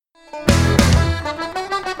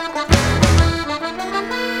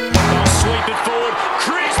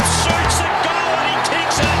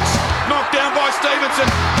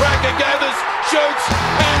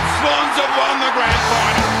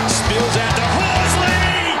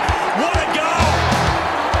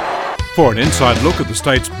For an inside look at the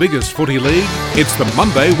state's biggest footy league, it's the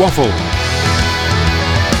Monday WAFL.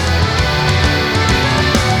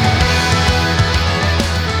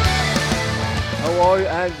 Hello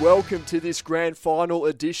and welcome to this grand final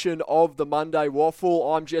edition of the Monday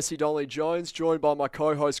WAFL. I'm Jesse Donnelly Jones, joined by my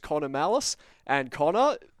co-host Connor Mallis. And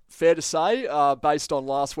Connor, fair to say, based on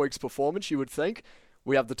last week's performance, you would think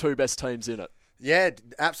we have the two best teams in it. Yeah,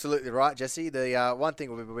 absolutely right, Jesse. The one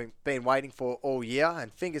thing we've been waiting for all year,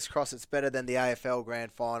 and fingers crossed it's better than the AFL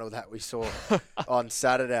Grand Final that we saw on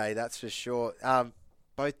Saturday, that's for sure.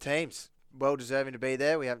 Both teams well deserving to be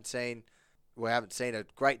there. We haven't seen a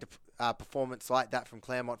great performance like that from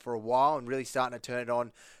Claremont for a while, and really starting to turn it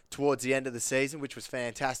on towards the end of the season, which was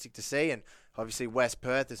fantastic to see. And obviously West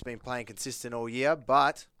Perth has been playing consistent all year,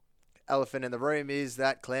 but elephant in the room is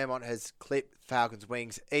that Claremont has clipped Falcons'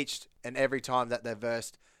 wings each and every time that they've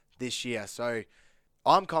versed this year. So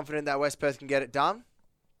I'm confident that West Perth can get it done,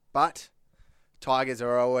 but Tigers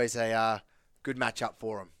are always a good matchup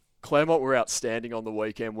for them. Claremont were outstanding on the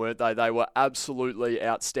weekend, weren't they? They were absolutely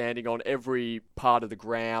outstanding on every part of the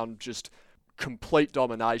ground, just complete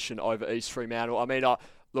domination over East Fremantle. I mean,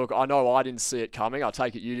 look, I know I didn't see it coming. I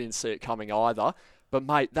take it you didn't see it coming either. But,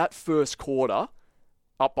 mate, that first quarter,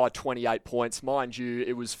 up by 28 points. Mind you,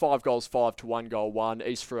 it was 5 goals, 5 to 1 goal, 1.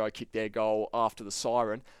 East Freo kicked their goal after the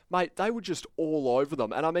siren. Mate, they were just all over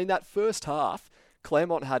them. And, I mean, that first half,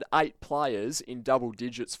 Claremont had 8 players in double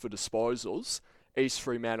digits for disposals. East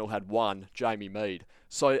Fremantle had 1, Jamie Mead.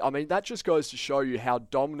 So, I mean, that just goes to show you how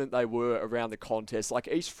dominant they were around the contest. Like,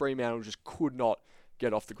 East Fremantle just could not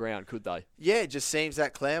get off the ground, could they? Yeah, it just seems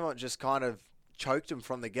that Claremont just kind of choked them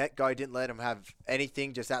from the get-go, didn't let them have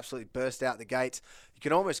anything, just absolutely burst out the gates. You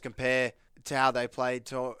can almost compare to how they played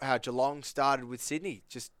to how Geelong started with Sydney.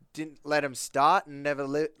 Just didn't let them start and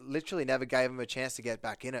literally never gave them a chance to get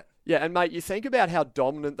back in it. Yeah, and mate, you think about how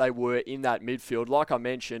dominant they were in that midfield. Like I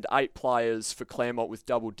mentioned, 8 players for Claremont with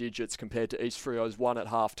double digits compared to East Freo's 1 at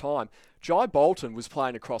half-time. Jai Bolton was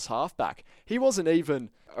playing across half-back. He wasn't even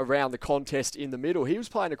around the contest in the middle. He was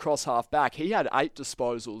playing across half-back. He had 8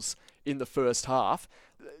 disposals in the first half.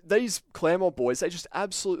 These Claremont boys, they just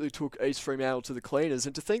absolutely took East Fremantle to the cleaners.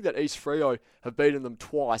 And to think that East Freo have beaten them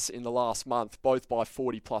twice in the last month, both by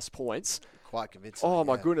 40-plus points. Quite convincing. Oh,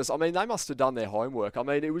 my goodness. I mean, they must have done their homework. I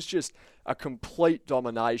mean, it was just a complete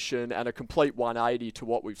domination and a complete 180 to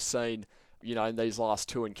what we've seen, you know, in these last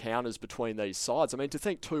 2 encounters between these sides. I mean, to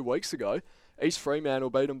think 2 weeks ago, East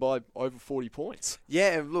Fremantle beat them by over 40 points.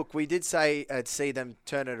 Yeah, and look, we did say see them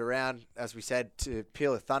turn it around, as we said, to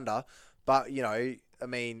Peel of Thunder. But, you know, I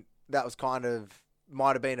mean, that was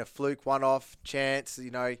might have been a fluke, one-off chance.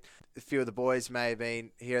 You know, a few of the boys may have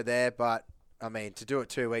been here or there. But, I mean, to do it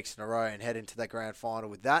 2 weeks in a row and head into the grand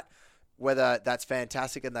final with that, whether that's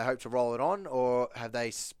fantastic and they hope to roll it on, or have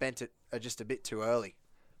they spent it just a bit too early?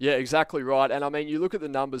 Yeah, exactly right. And I mean, you look at the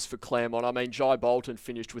numbers for Claremont. I mean, Jai Bolton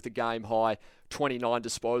finished with a game-high 29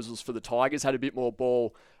 disposals for the Tigers, had a bit more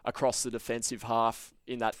ball across the defensive half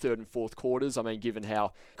in that third and fourth quarters. I mean, given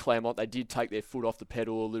how Claremont, they did take their foot off the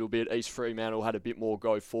pedal a little bit. East Fremantle had a bit more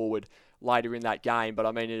go forward later in that game, but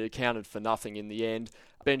I mean, it accounted for nothing in the end.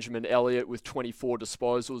 Benjamin Elliott with 24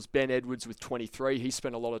 disposals, Ben Edwards with 23. He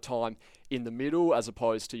spent a lot of time in the middle as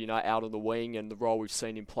opposed to, you know, out on the wing, and the role we've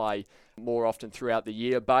seen him play more often throughout the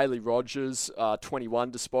year. Bailey Rogers,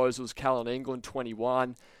 21 disposals. Callan England,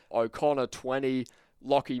 21. O'Connor, 20.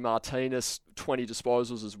 Lockie Martinez, 20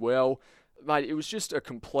 disposals as well. Mate, it was just a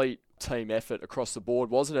complete team effort across the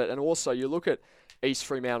board, wasn't it? And also, you look at East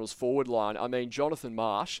Fremantle's forward line. I mean, Jonathan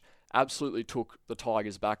Marsh absolutely took the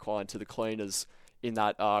Tigers' backline to the cleaners in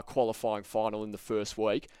that qualifying final in the first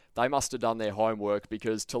week. They must have done their homework,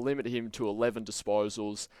 because to limit him to 11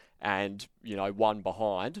 disposals and, you know, 1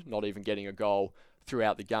 behind, not even getting a goal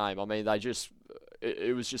throughout the game, I mean,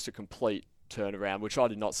 it was just a complete turnaround, which I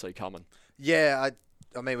did not see coming. Yeah,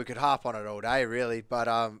 I mean, we could harp on it all day, really. But,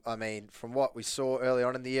 I mean, from what we saw early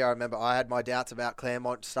on in the year, I remember I had my doubts about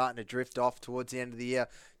Claremont starting to drift off towards the end of the year,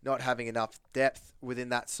 not having enough depth within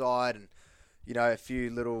that side, and, you know, a few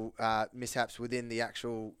little mishaps within the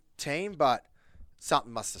actual team. But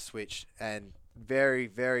something must have switched, and very,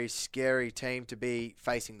 very scary team to be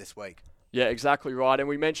facing this week. Yeah, exactly right. And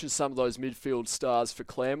we mentioned some of those midfield stars for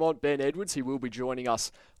Claremont. Ben Edwards, he will be joining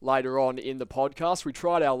us later on in the podcast. We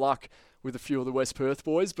tried our luck with a few of the West Perth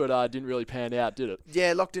boys, but didn't really pan out, did it?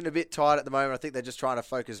 Yeah, locked in a bit tight at the moment. I think they're just trying to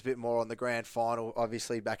focus a bit more on the grand final,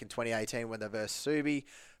 obviously back in 2018 when they versed Subi.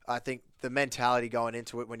 I think the mentality going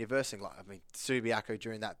into it when you're versing, like, I mean, Subiaco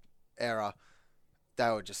during that era, they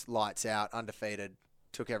were just lights out, undefeated,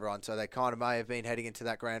 took everyone. So they kind of may have been heading into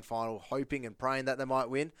that grand final hoping and praying that they might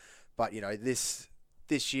win. But, you know, this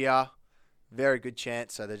year, very good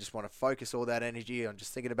chance. So they just want to focus all that energy on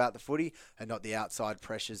just thinking about the footy and not the outside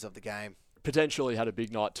pressures of the game. Potentially had a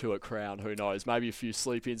big night too at Crown. Who knows? Maybe a few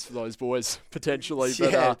sleep-ins for those boys, potentially.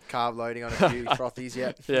 But, yeah, carb loading on a few frothies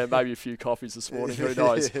yet. Yeah, maybe a few coffees this morning. Who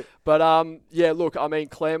knows? But, yeah, look, I mean,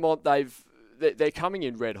 Claremont, they're coming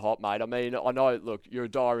in red hot, mate. I mean, I know, look, you're a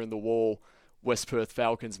diary in the wall West Perth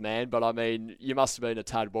Falcons man, but, I mean, you must have been a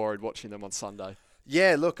tad worried watching them on Sunday.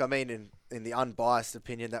 Yeah, look, I mean, in the unbiased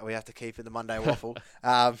opinion that we have to keep in the Monday Waffle,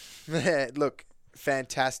 look,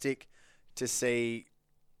 fantastic to see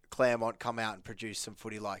Claremont come out and produce some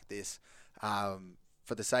footy like this.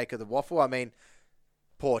 For the sake of the Waffle, I mean,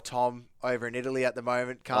 poor Tom over in Italy at the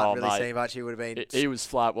moment can't really see much. He would have been... He was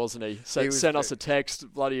flat, wasn't he? Sent us a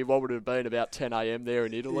text, bloody, what would it have been, about 10 a.m. there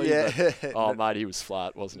in Italy? Yeah. But, mate, he was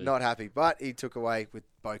flat, wasn't he? Not happy, but he took away with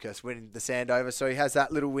Boakhurst winning the Sandover, so he has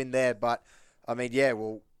that little win there. But, I mean, yeah,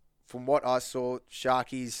 well, from what I saw,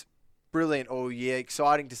 Sharkies, brilliant all year.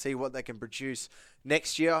 Exciting to see what they can produce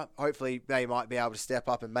next year. Hopefully they might be able to step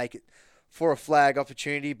up and make it for a flag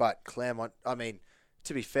opportunity. But Claremont, I mean,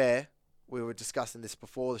 to be fair, we were discussing this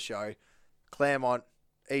before the show. Claremont,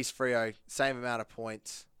 East Freo, same amount of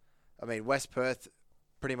points. I mean, West Perth,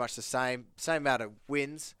 pretty much the same amount of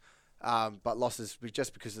wins, but losses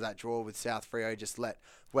just because of that draw with South Freo just let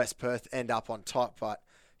West Perth end up on top. But,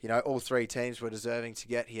 you know, all three teams were deserving to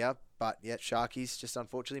get here. But yet Sharkies just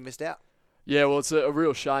unfortunately missed out. Yeah, well, it's a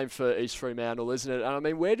real shame for East Fremantle, isn't it? And I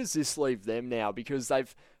mean, where does this leave them now? Because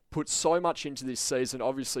they've put so much into this season.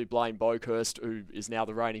 Obviously, Blaine Boakhurst, who is now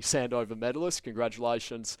the reigning Sandover medalist.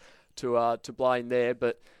 Congratulations to Blaine there.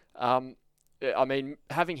 But, I mean,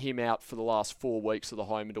 having him out for the last 4 weeks of the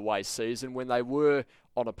home and away season when they were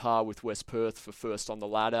on a par with West Perth for first on the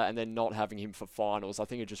ladder and then not having him for finals, I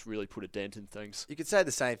think it just really put a dent in things. You could say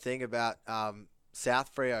the same thing about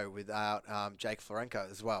South Freo without Jake Florenko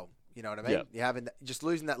as well. You know what I mean? Yeah. Just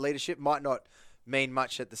losing that leadership might not mean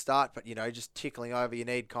much at the start, but, you know, just tickling over, you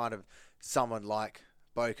need kind of someone like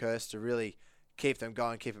Boakhurst to really keep them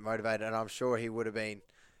going, keep it motivated. And I'm sure he would have been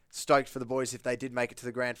stoked for the boys if they did make it to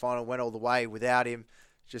the grand final, went all the way without him,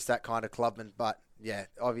 just that kind of clubman. But, yeah,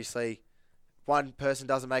 obviously one person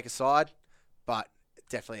doesn't make a side, but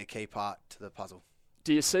definitely a key part to the puzzle.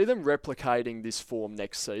 Do you see them replicating this form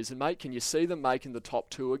next season, mate? Can you see them making the top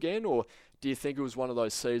two again, or do you think it was one of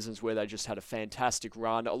those seasons where they just had a fantastic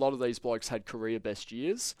run? A lot of these blokes had career best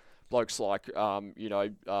years. Blokes like,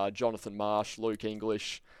 Jonathan Marsh, Luke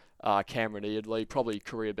English, Cameron Eardley, probably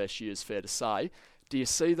career best years, fair to say. Do you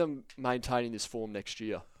see them maintaining this form next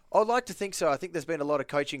year? I'd like to think so. I think there's been a lot of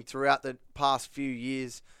coaching throughout the past few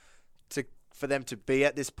years for them to be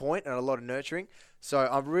at this point, and a lot of nurturing. So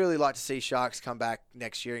I'd really like to see Sharks come back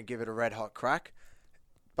next year and give it a red-hot crack.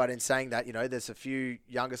 But in saying that, you know, there's a few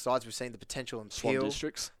younger sides. We've seen the potential in Swan Peel,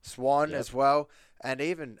 Districts. Swan as well, and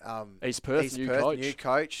even East Perth, new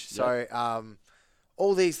coach. Yep. So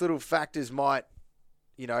all these little factors might,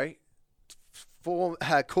 you know,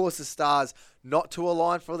 cause the stars not to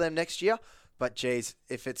align for them next year. But, geez,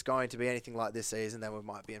 if it's going to be anything like this season, then we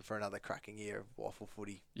might be in for another cracking year of waffle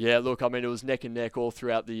footy. Yeah, look, I mean, it was neck and neck all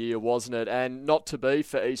throughout the year, wasn't it? And not to be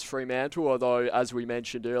for East Fremantle, although, as we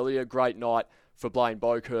mentioned earlier, great night for Blaine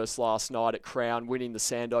Boakhurst last night at Crown, winning the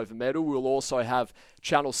Sandover medal. We'll also have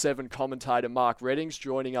Channel 7 commentator Mark Readings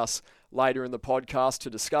joining us later in the podcast to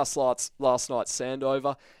discuss last night's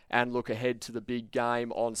Sandover and look ahead to the big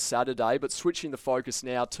game on Saturday. But switching the focus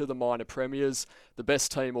now to the minor premiers, the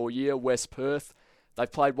best team all year, West Perth.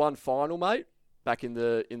 They've played one final, mate, back in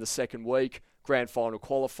the second week. Grand final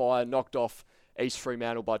qualifier, knocked off East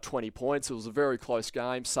Fremantle by 20 points. It was a very close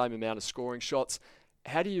game, same amount of scoring shots.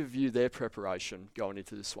 How do you view their preparation going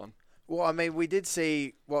into this one? Well, I mean, we did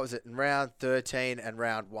see, in round 13 and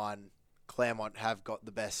round 1, Claremont have got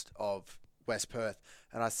the best of West Perth.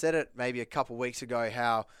 And I said it maybe a couple of weeks ago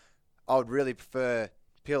how I would really prefer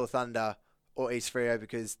Peel of Thunder or East Freo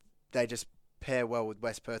because they just pair well with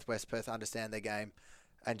West Perth. West Perth understand their game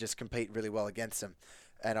and just compete really well against them.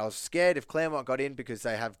 And I was scared if Claremont got in because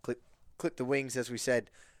they have clipped the wings, as we said,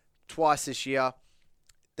 twice this year.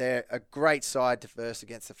 They're a great side to first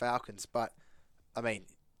against the Falcons, but, I mean,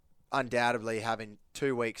 undoubtedly having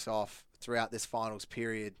 2 weeks off throughout this finals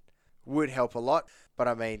period would help a lot. But,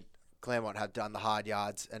 I mean, Claremont have done the hard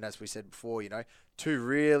yards, and as we said before, you know, 2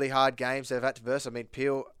 really hard games they've had to verse. I mean,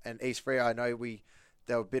 Peel and East Freo, I know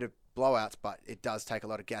they were a bit of blowouts, but it does take a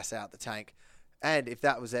lot of gas out the tank. And if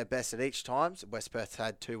that was their best at each time, West Perth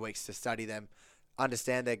had 2 weeks to study them,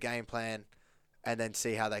 understand their game plan, and then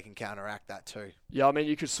see how they can counteract that too. Yeah, I mean,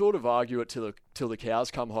 you could sort of argue it till the cows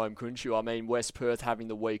come home, couldn't you? I mean, West Perth having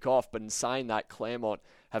the week off, but in saying that, Claremont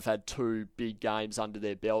have had 2 big games under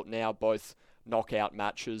their belt now, both knockout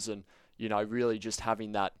matches, and, really just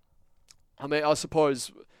having that. I mean, I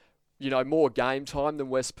suppose, more game time than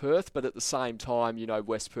West Perth, but at the same time,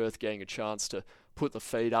 West Perth getting a chance to put the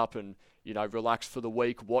feet up and, relax for the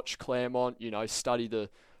week, watch Claremont, study the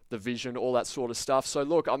vision, all that sort of stuff. So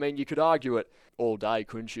look, I mean, you could argue it all day,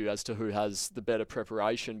 couldn't you, as to who has the better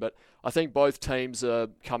preparation, but I think both teams are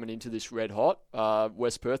coming into this red hot.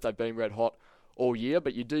 West Perth, they've been red hot all year,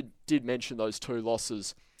 but you did mention those 2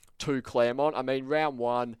 losses to Claremont. I mean, round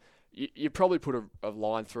 1, you probably put a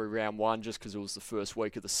line through round 1 just because it was the first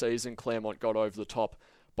week of the season. Claremont got over the top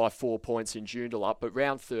by 4 points in Joondalup, but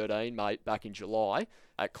round 13, mate, back in July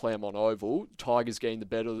at Claremont Oval, Tigers getting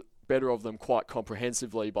the better of them quite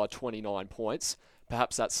comprehensively by 29 points.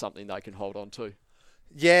 Perhaps that's something they can hold on to.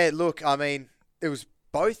 Yeah, look, I mean, it was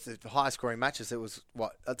both the highest scoring matches. It was,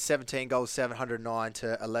 17 goals, 709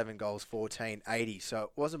 to 11 goals, 1480. So it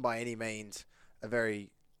wasn't by any means a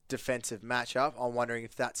very defensive matchup. I'm wondering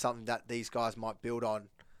if that's something that these guys might build on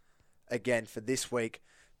again for this week.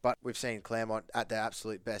 But we've seen Claremont at their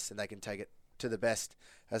absolute best, and they can take it to the best,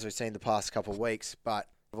 as we've seen the past couple of weeks. But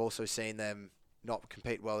we've also seen them not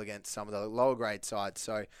compete well against some of the lower grade sides.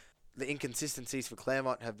 So the inconsistencies for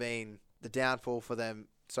Claremont have been the downfall for them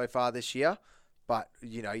so far this year. But,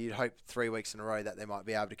 you'd hope 3 weeks in a row that they might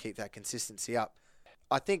be able to keep that consistency up.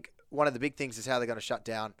 I think one of the big things is how they're going to shut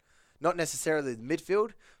down, not necessarily the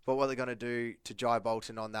midfield, but what they're going to do to Jai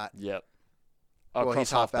Bolton on that. Yep. Well, he's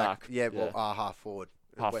half back. Yeah, half forward.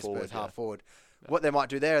 Half West forward, Perth, half forward. Yeah. What they might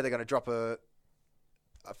do there, they're going to drop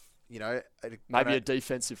maybe a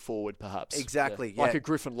defensive forward, perhaps. Exactly, Like a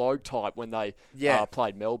Griffin Logue type when they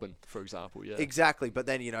played Melbourne, for example. Yeah, exactly. But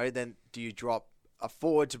then, then do you drop a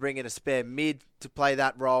forward to bring in a spare mid to play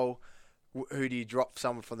that role? Who do you drop?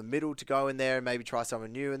 Someone from the middle to go in there and maybe try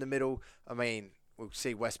someone new in the middle? I mean, we'll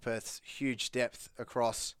see West Perth's huge depth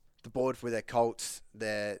across the board for their Colts,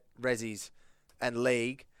 their Rezzies and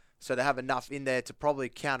League. So they have enough in there to probably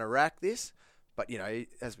counteract this. But,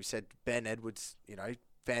 as we said, Ben Edwards,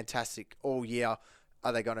 fantastic all year.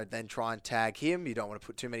 Are they going to then try and tag him? You don't want to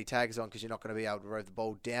put too many tags on because you're not going to be able to row the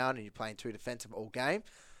ball down and you're playing 2 defensive all game.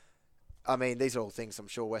 I mean, these are all things I'm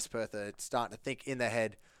sure West Perth are starting to think in their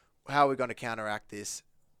head. How are we going to counteract this?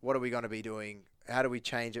 What are we going to be doing? How do we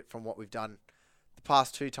change it from what we've done the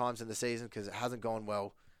past 2 times in the season because it hasn't gone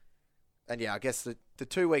well? And yeah, I guess the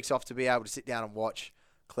 2 weeks off to be able to sit down and watch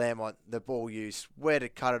Claremont, the ball use, where to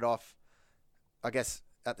cut it off, I guess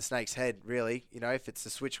at the snake's head, really. If it's a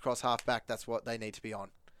switch across half-back, that's what they need to be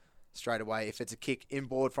on straight away. If it's a kick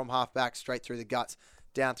inboard from half-back, straight through the guts,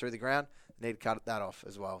 down through the ground, they need to cut that off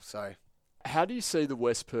as well. So, how do you see the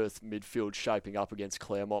West Perth midfield shaping up against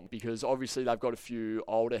Claremont? Because obviously they've got a few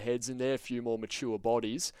older heads in there, a few more mature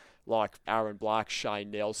bodies, like Aaron Black,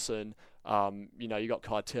 Shane Nelson. You got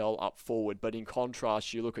Keitel up forward. But in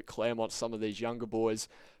contrast, you look at Claremont, some of these younger boys,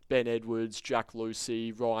 Ben Edwards, Jack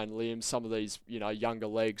Lucy, Ryan Lim, some of these, younger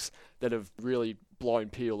legs that have really blown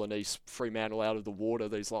Peel and East Fremantle out of the water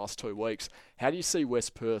these last 2 weeks. How do you see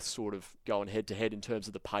West Perth sort of going head-to-head in terms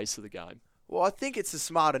of the pace of the game? Well, I think it's a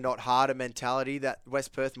smarter, not harder mentality that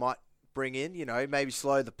West Perth might bring in. Maybe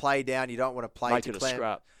slow the play down. You don't want to play Make it a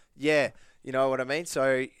scrap. Yeah, you know what I mean?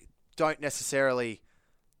 So don't necessarily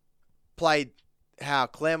play how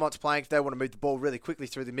Claremont's playing. If they want to move the ball really quickly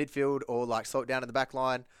through the midfield or slow it down in the back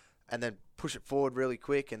line and then push it forward really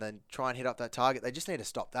quick and then try and hit up that target, they just need to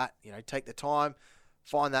stop that. Take the time,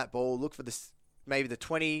 find that ball, look for maybe the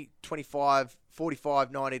 20, 25,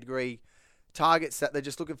 45, 90 degree targets that they're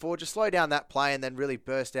just looking for. Just slow down that play and then really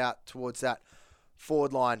burst out towards that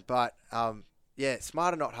forward line. But,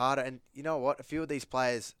 smarter, not harder. And you know what? A few of these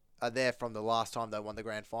players are there from the last time they won the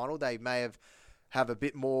grand final. They may have a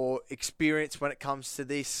bit more experience when it comes to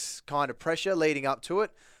this kind of pressure leading up to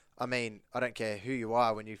it. I mean, I don't care who you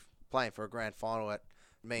are when you're playing for a grand final. It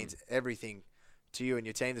means everything to you and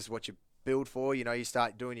your team. This is what you build for. You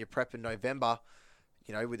start doing your prep in November.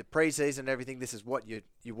 With the preseason and everything, this is what you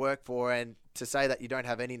work for. And to say that you don't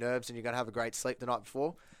have any nerves and you're going to have a great sleep the night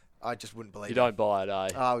before, I just wouldn't believe it. You don't buy it, eh?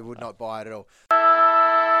 Oh, we would not buy it at all.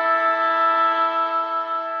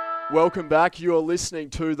 Welcome back. You are listening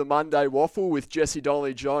to the Monday Waffle with Jesse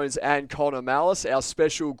Donnelly Jones and Connor Mallis, our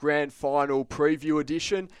special grand final preview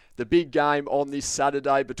edition. The big game on this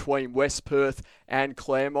Saturday between West Perth and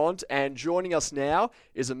Claremont. And joining us now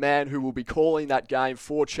is a man who will be calling that game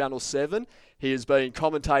for Channel 7. He has been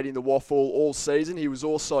commentating the Waffle all season. He was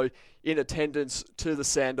also in attendance to the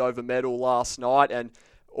Sandover Medal last night. And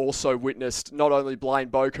also witnessed not only Blaine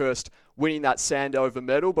Boakhurst winning that Sandover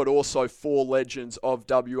medal, but also 4 legends of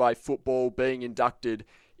WA football being inducted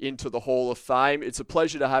into the Hall of Fame. It's a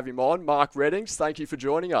pleasure to have him on. Mark Readings, thank you for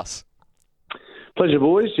joining us. Pleasure,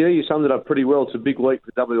 boys. Yeah, you summed it up pretty well. It's a big week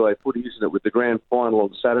for WA footy, isn't it, with the grand final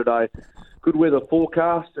on Saturday. Good weather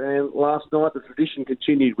forecast, and last night the tradition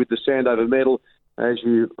continued with the Sandover medal. As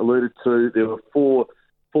you alluded to, there were 4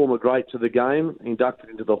 former greats of the game inducted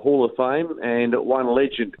into the Hall of Fame, and 1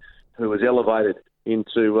 legend who was elevated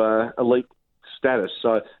into elite status.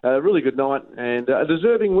 So a really good night, and a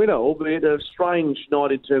deserving winner, albeit a strange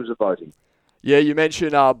night in terms of voting. Yeah, you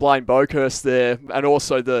mentioned Blaine Boakhurst there, and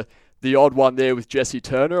also the odd one there with Jesse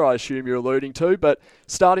Turner, I assume you're alluding to. But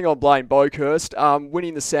starting on Blaine Boakhurst,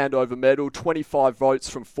 winning the Sandover medal, 25 votes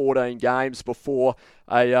from 14 games before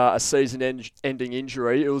a season-ending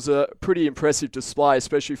injury. It was a pretty impressive display,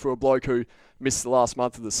 especially for a bloke who missed the last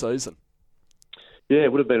month of the season. Yeah,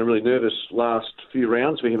 it would have been a really nervous last few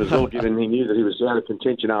rounds for him as well, given he knew that he was out of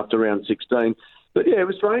contention after round 16. But yeah, it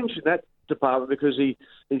was strange in that department because he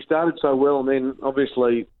started so well, and then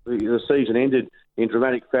obviously the season ended in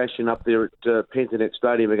dramatic fashion up there at Pentanet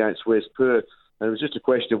Stadium against West Perth. And it was just a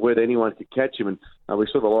question of whether anyone could catch him. And we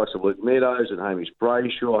saw the likes of Luke Meadows and Hamish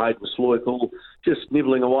Brayshaw, Hayden Sloyk, all just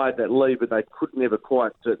nibbling away at that lead, but they could never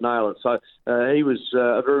quite nail it. So he was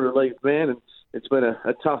a very relieved man, and it's been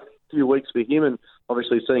a tough few weeks for him. And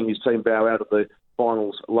obviously seeing his team bow out of the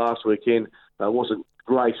finals last weekend wasn't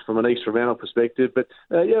great from an East Fremantle perspective. But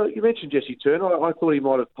yeah, you mentioned Jesse Turner. I thought he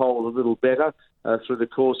might have polled a little better through the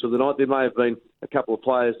course of the night. There may have been a couple of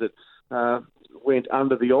players that went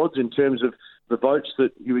under the odds in terms of the votes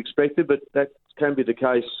that you expected, but that can be the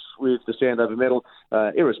case with the Sandover medal,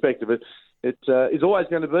 irrespective of it. It is always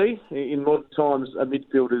going to be, in modern times, a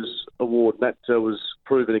midfielder's award. That was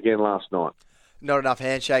proven again last night. Not enough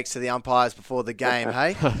handshakes to the umpires before the game,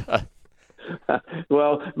 hey?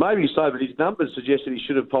 Well, maybe so, but his numbers suggested he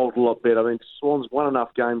should have polled a lot better. I mean, Swans won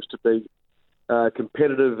enough games to be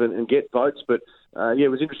competitive and get votes, but yeah, it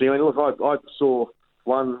was interesting. I mean, look, I saw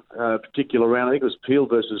one particular round, I think it was Peel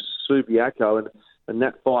versus Subiaco, and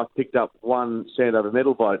Nat Fyfe picked up 1 Sandover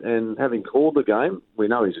medal vote. And having called the game, we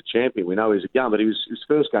know he's a champion, we know he's a gun, but he was his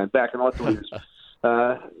first game back, and I thought he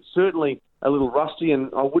was certainly a little rusty, and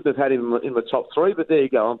I wouldn't have had him in the top 3, but there you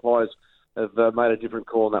go, umpires have made a different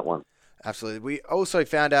call on that one. Absolutely. We also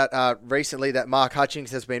found out recently that Mark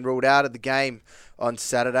Hutchings has been ruled out of the game on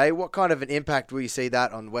Saturday. What kind of an impact will you see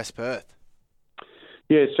that on West Perth?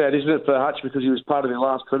 Yeah, it's sad, isn't it, for Hutch, because he was part of their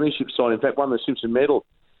last premiership side. In fact, won the Simpson medal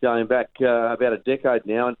going back about a decade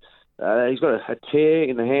now. And he's got a tear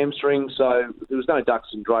in the hamstring, so there was no ducks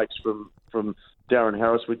and drakes from Darren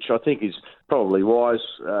Harris, which I think is probably wise.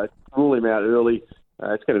 Rule him out early.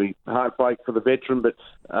 It's going to be heartbreak for the veteran, but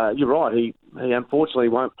you're right. He unfortunately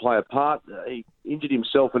won't play a part. He injured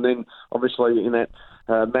himself, and then obviously in that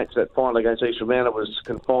match, that final against East Fremantle, was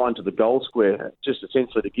confined to the goal square, just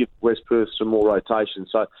essentially to give West Perth some more rotation.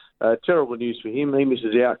 So terrible news for him. He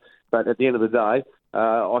misses out, but at the end of the day,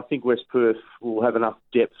 I think West Perth will have enough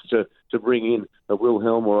depth to bring in a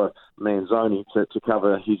Wilhelm or a Manzoni to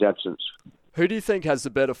cover his absence. Who do you think has the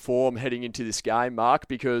better form heading into this game, Mark?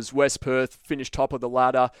 Because West Perth finished top of the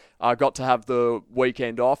ladder, got to have the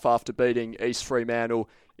weekend off after beating East Fremantle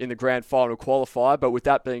in the grand final qualifier. But with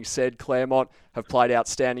that being said, Claremont have played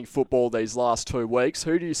outstanding football these last 2 weeks.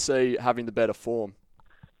 Who do you see having the better form?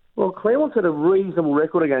 Well, Claremont's had a reasonable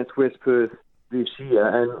record against West Perth this year,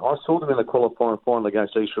 and I saw them in the qualifying final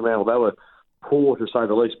against East Fremantle. They were poor, to say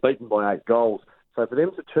the least, beaten by 8 goals. So for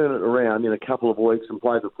them to turn it around in a couple of weeks and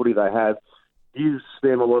play the footy they have gives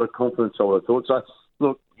them a lot of confidence, I would have thought. So,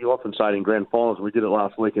 look, you often say it in grand finals, and we did it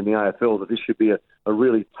last week in the AFL, that this should be a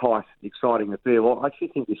really tight, exciting affair. Well, I actually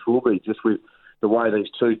think this will be, just with the way these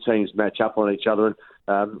two teams match up on each other.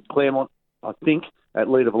 And Claremont, I think, at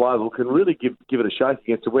Leederville Oval, can really give it a shake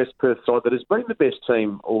against the West Perth side that has been the best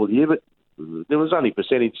team all year, but there was only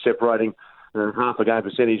percentage separating, half a game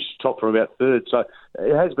percentage top from about third. So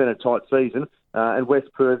it has been a tight season, and West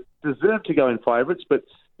Perth deserve to go in favourites, but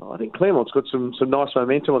I think Claremont's got some nice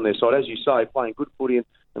momentum on their side. As you say, playing good footy,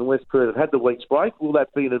 and West Perth have had the week's break. Will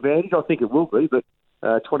that be an advantage? I think it will be, but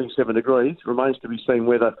 27 degrees remains to be seen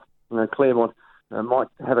whether Claremont might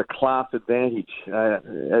have a class advantage,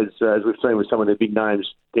 as we've seen with some of their big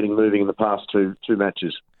names getting moving in the past two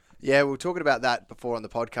matches. Yeah, we were talking about that before on the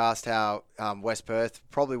podcast, how West Perth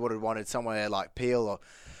probably would have wanted somewhere like Peel or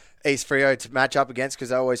East Freo to match up against because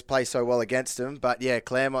they always play so well against them. But yeah,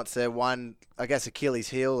 Claremont's their one, I guess, Achilles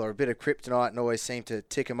heel or a bit of kryptonite and always seem to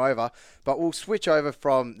tick them over. But we'll switch over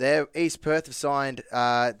from there. East Perth have signed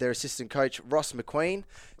their assistant coach, Ross McQueen,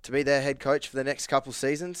 to be their head coach for the next couple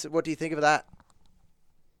seasons. What do you think of that?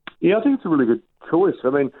 Yeah, I think it's a really good choice. I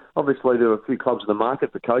mean, obviously there are a few clubs in the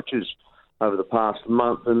market for coaches over the past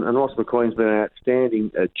month, and Ross McQueen's been an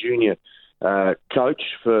outstanding junior coach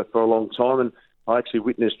for a long time, and I actually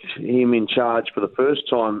witnessed him in charge for the first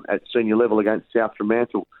time at senior level against South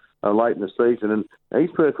Fremantle late in the season, and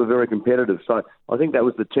East Perth were very competitive. So I think that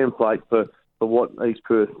was the template for what East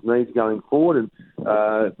Perth needs going forward,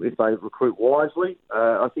 and if they recruit wisely,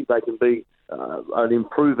 I think they can be an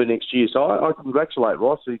improver next year. So I congratulate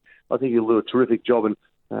Ross. I think he'll do a terrific job, and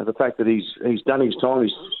the fact that he's done his time,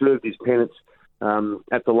 he's served his penance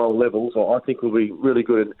at the lower levels, I think will be really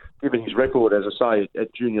good. And given his record, as I say,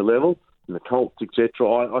 at junior level, and the Colts,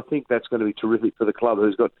 etc., I think that's going to be terrific for the club,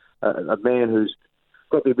 who's got a man who's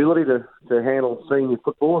got the ability to handle senior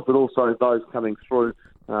footballers, but also those coming through.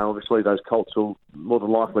 Obviously, those Colts will more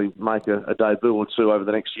than likely make a debut or two over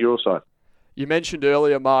the next year or so. You mentioned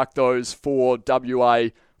earlier, Mark, those 4 WA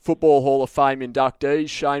Football Hall of Fame inductees,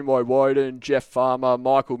 Shane Woden, Jeff Farmer,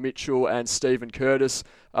 Michael Mitchell and Stephen Curtis.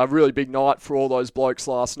 A really big night for all those blokes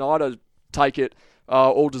last night. I take it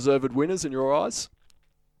all deserved winners in your eyes?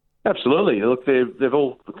 Absolutely. Look, they've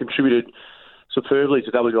all contributed superbly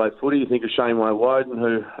to WA footy. You think of Shane Woden,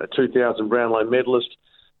 who a 2000 Brownlow medalist,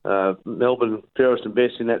 Melbourne fairest and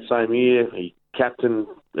best in that same year. He captained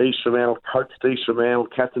East Fremantle, coached East Fremantle,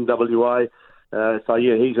 captained WA. So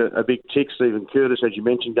yeah, he's a big tick. Stephen Curtis, as you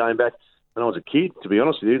mentioned, going back when I was a kid, to be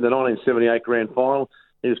honest with you, the 1978 grand final.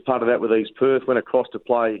 He was part of that with East Perth, went across to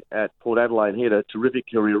play at Port Adelaide. He had a terrific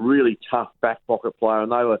career, really tough back pocket player,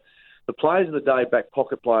 and they were the players of the day, back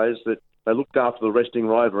pocket players, that they looked after the resting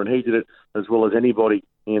rover, and he did it as well as anybody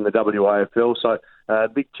in the WAFL. So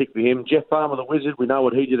big tick for him. Jeff Farmer, the Wizard, we know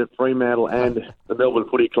what he did at Fremantle and the Melbourne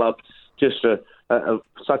Footy Club. Just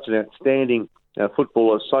such an outstanding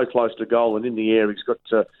footballer, so close to goal and in the air. He's got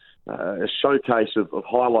a showcase of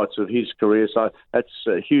highlights of his career, so that's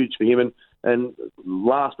huge for him. And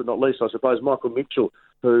last but not least, I suppose, Michael Mitchell,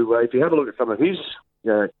 who, if you have a look at some of his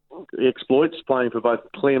exploits playing for both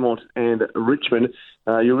Claremont and Richmond,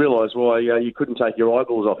 you realise why you couldn't take your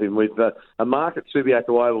eyeballs off him, with a mark at Subiaco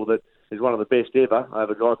Oval that is one of the best ever,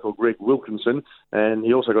 over a guy called Greg Wilkinson, and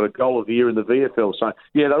he also got a goal of the year in the VFL. So,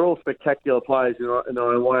 yeah, they're all spectacular players in their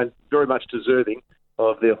own way, and very much deserving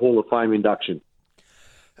of their Hall of Fame induction.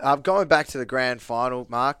 Going back to the grand final,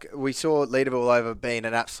 Mark, we saw Leaderville Over being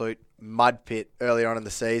an absolute mud pit earlier on in the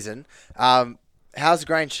season. How's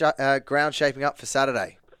the ground shaping up for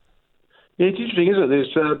Saturday? Yeah, it's interesting, isn't it?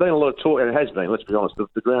 There's been a lot of talk, and it has been, let's be honest,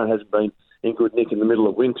 the ground hasn't been in good nick in the middle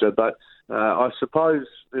of winter, but I suppose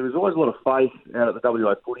there was always a lot of faith out at the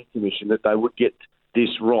WA Footy Commission that they would get this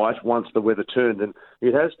right once the weather turned, and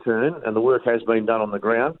it has turned, and the work has been done on the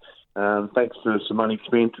ground, thanks to some money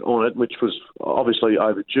spent on it, which was obviously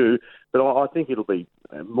overdue, but I think it'll be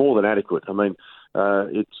more than adequate. I mean,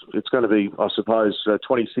 it's going to be, I suppose,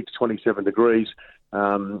 26, 27 degrees.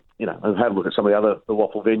 I've had a look at some of the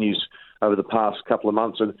WAFL venues over the past couple of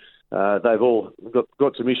months, and they've all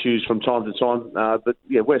got some issues from time to time. But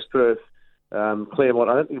yeah, West Perth, Claremont,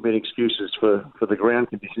 I don't think there'll be any excuses for the ground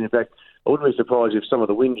condition. In fact, I wouldn't be surprised if some of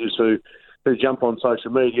the whingers who jump on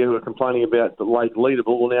social media, who are complaining about the late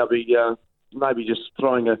Leaderville, will now be maybe just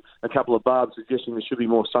throwing a couple of barbs, suggesting there should be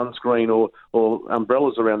more sunscreen or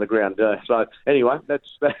umbrellas around the ground. So anyway,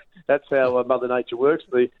 that's how Mother Nature works.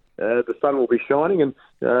 The sun will be shining, and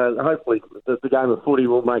hopefully the game of footy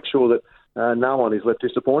will make sure that no one is left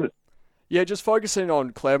disappointed. Yeah, just focusing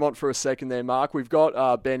on Claremont for a second there, Mark. We've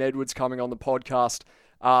got Ben Edwards coming on the podcast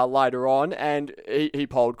later on, and he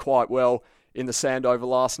polled quite well in the Sandover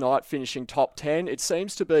last night, finishing top 10. It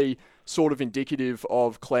seems to be sort of indicative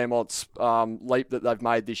of Claremont's leap that they've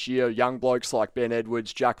made this year. Young blokes like Ben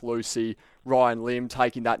Edwards, Jack Lucy, Ryan Lim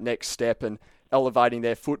taking that next step and elevating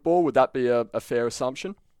their football. Would that be a fair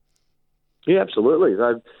assumption? Yeah, absolutely.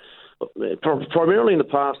 Primarily in the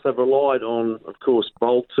past, they've relied on, of course,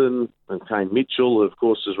 Bolton and Kane Mitchell, who, of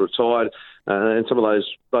course, has retired, and some of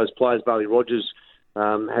those players. Bailey Rogers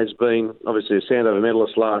has been obviously a Sandover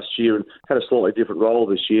medalist last year and had a slightly different role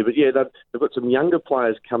this year. But yeah, they've got some younger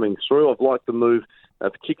players coming through. I've liked the move,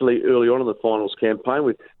 particularly early on in the finals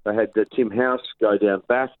campaign. They had Tim House go down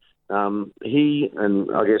back. He and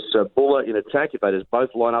I guess Buller in attack, if they just both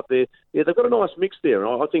line up there. Yeah, they've got a nice mix there.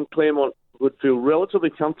 And I think Claremont would feel relatively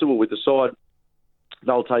comfortable with the side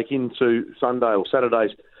they'll take into Sunday or Saturday's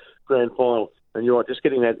grand final And you're right, just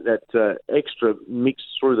getting that extra mix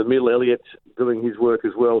through the middle, Elliott doing his work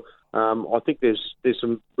as well. I think there's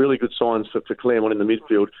some really good signs for Claremont in the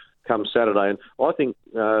midfield come Saturday, and I think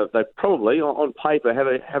they probably, on paper,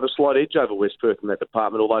 have a slight edge over West Perth in that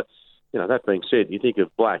department. Although, that being said, you think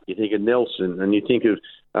of Black, you think of Nelson, and you think of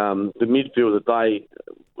the midfield that they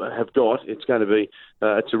have got. It's going to be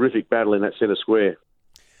a terrific battle in that centre square.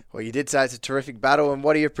 Well, you did say it's a terrific battle, and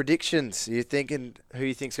what are your predictions? Are you thinking who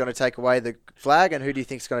you think's going to take away the flag, and who do you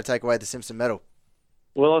think's going to take away the Simpson medal?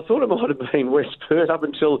 Well, I thought it might have been West Perth up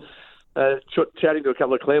until chatting to a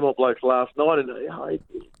couple of Claremont blokes last night, and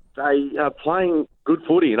they are playing good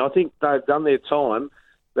footy, and I think they've done their time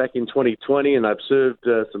back in 2020, and they've served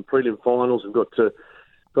some prelim finals and got to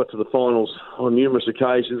the finals on numerous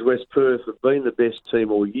occasions. West Perth have been the best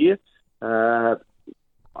team all year.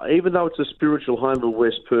 Even though it's a spiritual home of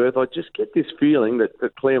West Perth, I just get this feeling that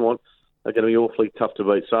Claremont are going to be awfully tough to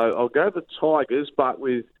beat. So I'll go the Tigers, but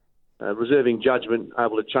with reserving judgment,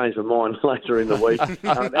 able to change my mind later in the week.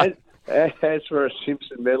 As for a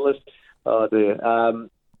Simpson medalist,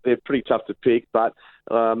 they're pretty tough to pick, but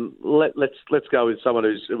let's go with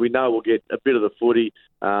someone we know will get a bit of the footy.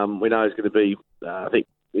 We know he's going to be, I think,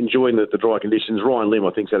 enjoying the dry conditions. Ryan Lim,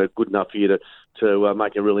 I think, has had a good enough year to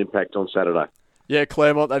make a real impact on Saturday. Yeah,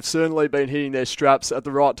 Claremont, they've certainly been hitting their straps at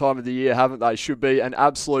the right time of the year, haven't they? Should be an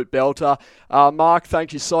absolute belter. Mark,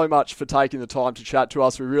 thank you so much for taking the time to chat to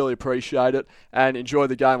us. We really appreciate it, and enjoy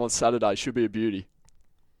the game on Saturday. Should be a beauty.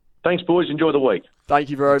 Thanks, boys. Enjoy the week. Thank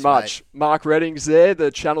you very much. Mate. Mark Readings there,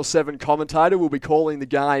 the Channel 7 commentator, will be calling the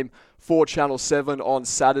game for Channel 7 on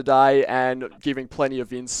Saturday and giving plenty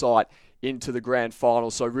of insight into the grand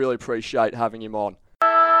final, so really appreciate having him on.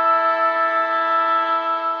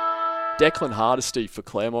 Declan Hardesty for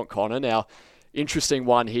Claremont, Connor. Now, interesting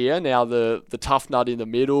one here. Now, the tough nut in the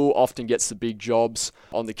middle often gets the big jobs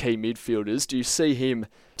on the key midfielders. Do you see him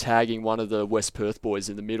tagging one of the West Perth boys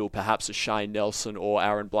in the middle, perhaps a Shane Nelson or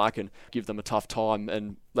Aaron Black, and give them a tough time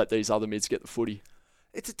and let these other mids get the footy?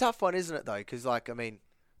 It's a tough one, isn't it, though? Because,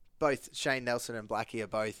 both Shane Nelson and Blackie are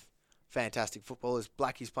both fantastic footballers.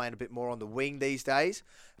 Blackie's playing a bit more on the wing these days.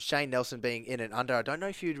 Shane Nelson being in and under, I don't know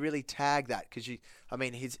if you'd really tag that because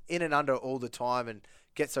he's in and under all the time and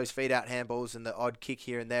gets those feed out handballs and the odd kick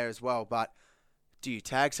here and there as well. But do you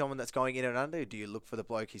tag someone that's going in and under? Or do you look for the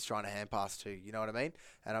bloke he's trying to hand pass to? You know what I mean?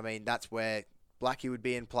 And that's where Blackie would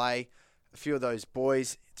be in play. A few of those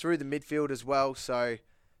boys through the midfield as well. So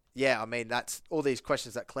yeah, that's all these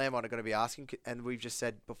questions that Claremont are going to be asking. And we've just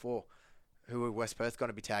said before, who are West Perth going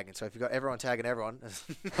to be tagging? So if you've got everyone tagging everyone, there's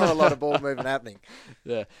not a lot of ball movement happening.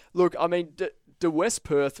 Yeah. Look, do West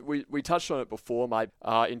Perth, we touched on it before, mate,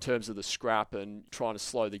 in terms of the scrap and trying to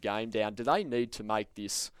slow the game down. Do they need to make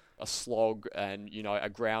this a slog and, a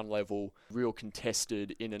ground level, real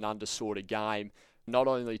contested in and under sort of game, not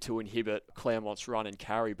only to inhibit Claremont's run and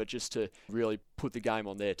carry, but just to really put the game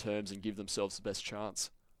on their terms and give themselves the best chance?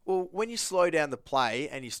 Well, when you slow down the play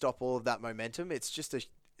and you stop all of that momentum, it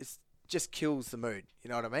just kills the mood. You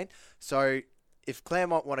know what I mean? So if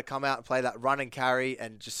Claremont want to come out and play that run and carry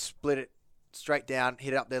and just split it straight down,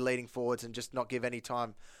 hit up their leading forwards and just not give any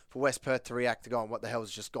time for West Perth to react to go on what the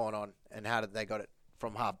hell's just gone on and how did they got it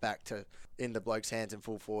from half back to in the bloke's hands and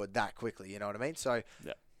full forward that quickly. You know what I mean? So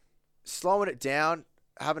slowing it down,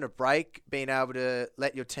 having a break, being able to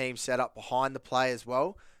let your team set up behind the play as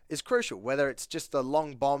well is crucial. Whether it's just a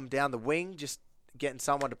long bomb down the wing, just getting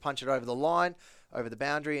someone to punch it over the line, over the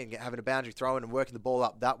boundary and having a boundary throw in and working the ball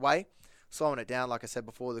up that way. Slowing it down, like I said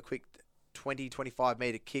before, the quick 20, 25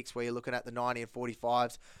 metre kicks where you're looking at the 90 and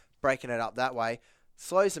 45s, breaking it up that way,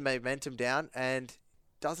 slows the momentum down and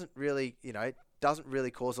doesn't really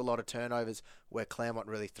cause a lot of turnovers where Claremont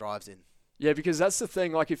really thrives in. Yeah, because that's the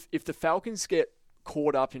thing. Like if the Falcons get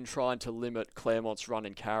caught up in trying to limit Claremont's run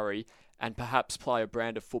and carry and perhaps play a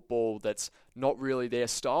brand of football that's not really their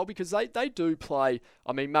style, because they do play,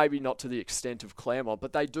 maybe not to the extent of Claremont,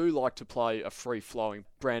 but they do like to play a free-flowing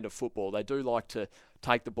brand of football. They do like to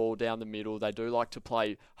take the ball down the middle. They do like to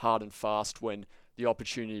play hard and fast when the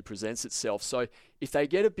opportunity presents itself. So if they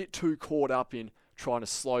get a bit too caught up in trying to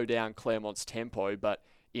slow down Claremont's tempo, but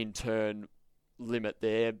in turn limit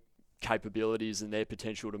their capabilities and their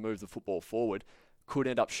potential to move the football forward, could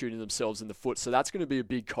end up shooting themselves in the foot. So that's going to be a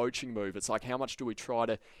big coaching move. It's like, how much do we try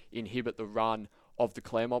to inhibit the run of the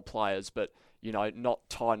Claremont players, but, not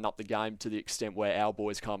tighten up the game to the extent where our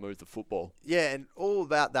boys can't move the football? Yeah, and all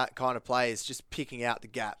about that kind of play is just picking out the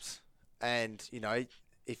gaps. And,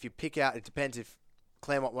 if you pick out, it depends if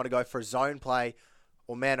Claremont want to go for a zone play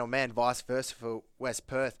or man-on-man, vice versa for West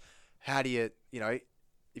Perth. How do you,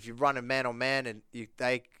 if you run a man-on-man and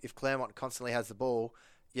if Claremont constantly has the ball,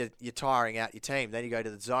 you're tiring out your team. Then you go to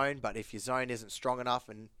the zone, but if your zone isn't strong enough,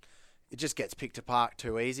 and it just gets picked apart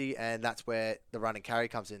too easy, and that's where the run and carry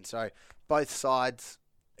comes in. So both sides,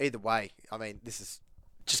 either way, I mean, this is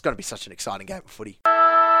just going to be such an exciting game of footy.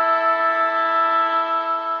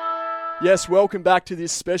 Yes, welcome back to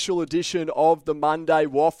this special edition of the Monday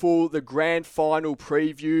WAFL, the grand final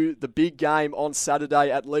preview, the big game on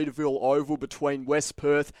Saturday at Leederville Oval between West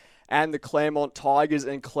Perth and the Claremont Tigers.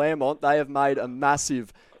 And Claremont, they have made a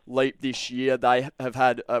massive leap this year. They have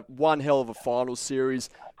had one hell of a final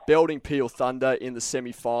series, belting Peel Thunder in the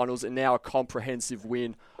semi-finals, and now a comprehensive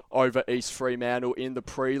win over East Fremantle in the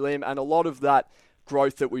prelim. And a lot of that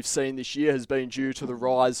growth that we've seen this year has been due to the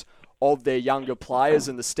rise of their younger players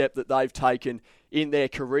and the step that they've taken in their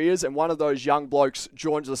careers. And one of those young blokes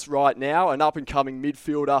joins us right now, an up-and-coming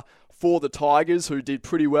midfielder for the Tigers who did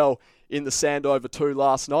pretty well in the Sandover 2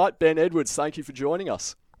 last night. Ben Edwards, thank you for joining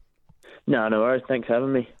us. No worries. Thanks for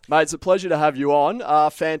having me. Mate, it's a pleasure to have you on.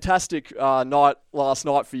 Fantastic night last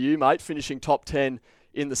night for you, mate, finishing top 10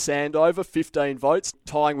 in the Sandover, 15 votes,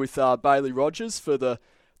 tying with Bailey Rogers for the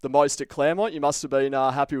most at Claremont. You must have been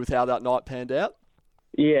happy with how that night panned out.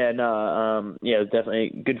 Yeah, it was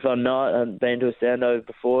definitely a good fun night. I hadn't been to a Sandover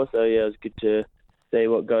before, so yeah, it was good to see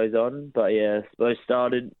what goes on. But yeah, I suppose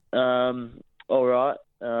started all right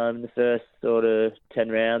in the first sort of 10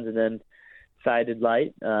 rounds and then faded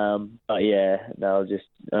late. But yeah, that was just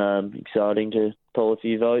exciting to pull a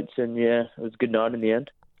few votes, and yeah, it was a good night in the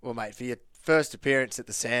end. Well, mate, for your first appearance at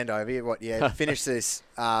the Sandover, finished this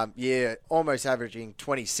year almost averaging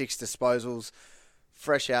 26 disposals,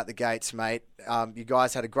 fresh out the gates, mate. You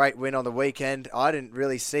guys had a great win on the weekend. I didn't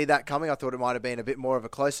really see that coming. I thought it might have been a bit more of a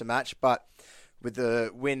closer match, but with the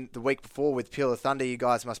win the week before with Peel Thunder, you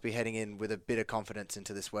guys must be heading in with a bit of confidence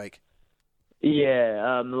into this week.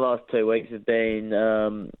 Yeah, the last 2 weeks have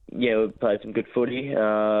been, we've played some good footy,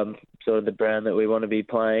 sort of the brand that we want to be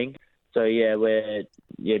playing. So yeah, we're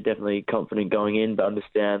definitely confident going in, but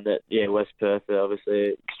understand that West Perth are obviously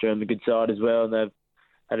an extremely good side as well, and they've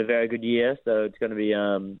had a very good year, so it's going to be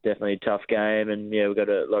definitely a tough game, and we've got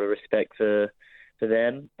a lot of respect for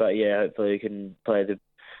them. But yeah, hopefully we can play the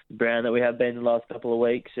brand that we have been the last couple of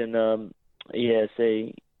weeks, and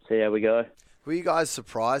see how we go. Were you guys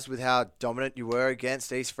surprised with how dominant you were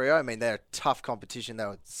against East Freo? I mean, they're a tough competition. They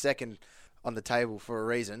were second on the table for a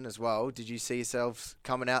reason as well. Did you see yourselves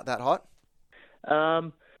coming out that hot?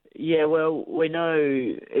 Yeah, well, we know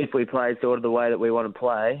if we play sort of the way that we want to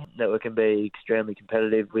play, that we can be extremely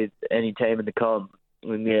competitive with any team in the comp.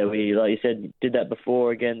 And yeah, we, like you said, did that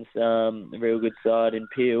before against a real good side in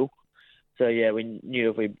Peel. So yeah, we knew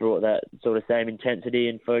if we brought that sort of same intensity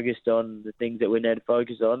and focused on the things that we need to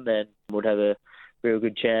focus on, then we'd have a real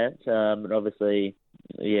good chance. And obviously,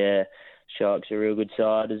 yeah, Sharks are a real good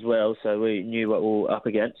side as well, so we knew what we were up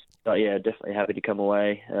against. But yeah, definitely happy to come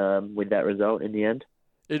away with that result in the end.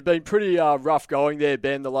 It'd been pretty rough going there,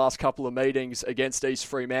 Ben, the last couple of meetings against East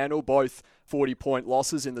Fremantle, both 40-point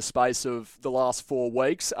losses in the space of the last 4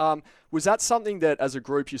 weeks. Was that something that, as a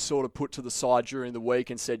group, you sort of put to the side during the week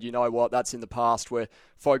and said, you know what, that's in the past, we're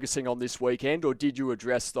focusing on this weekend, or did you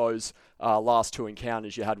address those last 2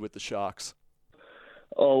 encounters you had with the Sharks?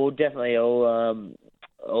 Oh, well, definitely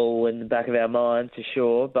all in the back of our minds for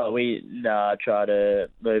sure, but we try to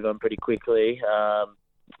move on pretty quickly.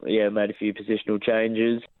 Made a few positional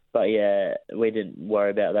changes, but yeah, we didn't worry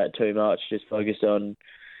about that too much, just focused on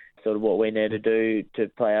sort of what we need to do to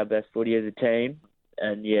play our best footy as a team.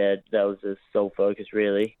 And yeah, that was the sole focus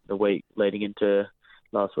really, the week leading into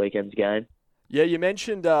last weekend's game. Yeah, you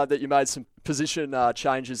mentioned that you made some position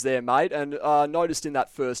changes there, mate, and noticed in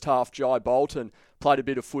that first half, Jai Bolton played a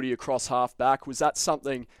bit of footy across half back. Was that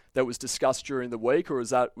something that was discussed during the week, or was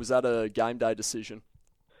that a game day decision?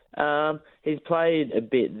 He's played a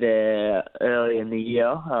bit there early in the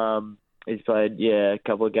year. He's played, a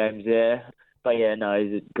couple of games there. But he's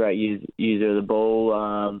a great user of the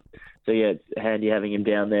ball. So it's handy having him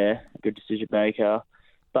down there. Good decision maker.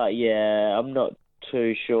 But I'm not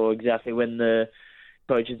too sure exactly when the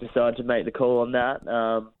coaches decide to make the call on that.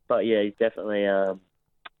 But he's definitely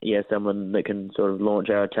someone that can sort of launch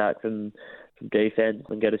our attack from defence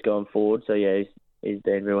and get us going forward. So he's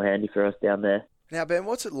been real handy for us down there. Now, Ben,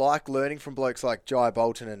 what's it like learning from blokes like Jai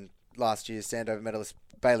Bolton and last year's Sandover medalist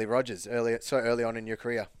Bailey Rogers early on in your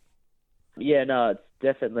career? Yeah, no, it's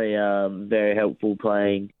definitely very helpful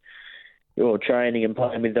playing or training and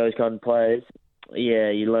playing with those kind of players. Yeah,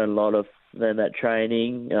 you learn a lot of them at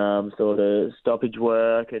training, sort of stoppage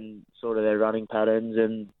work and sort of their running patterns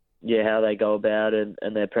and how they go about and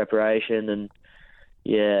their preparation and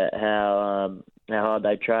how hard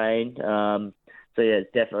they train.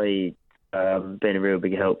 It's definitely been a real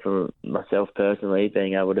big help for myself personally,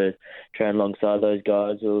 being able to train alongside those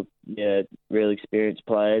guys who are real experienced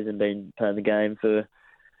players and been playing the game for a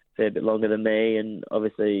fair bit longer than me, and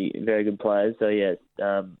obviously very good players. So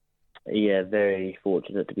very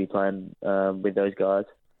fortunate to be playing with those guys.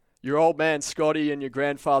 Your old man Scotty and your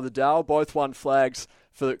grandfather Dale both won flags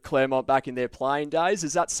for Claremont back in their playing days.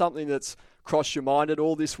 Is that something that's crossed your mind at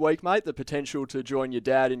all this week, mate? The potential to join your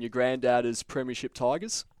dad and your granddad as Premiership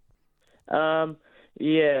Tigers? A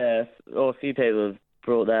few people have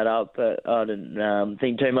brought that up, but I didn't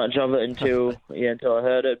think too much of it until I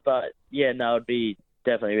heard it. But it'd be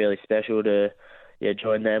definitely really special to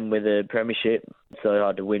join them with a premiership. It's so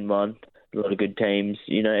hard to win one. A lot of good teams,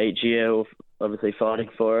 each year obviously fighting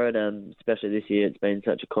for it. Especially this year, it's been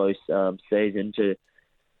such a close season just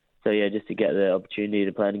to get the opportunity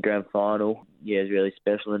to play in the grand final, is really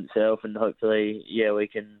special in itself. And hopefully, we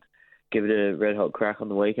can give it a red hot crack on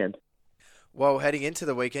the weekend. Well, heading into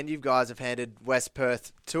the weekend, you guys have handed West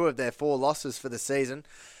Perth 2 of their 4 losses for the season.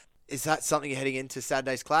 Is that something you're heading into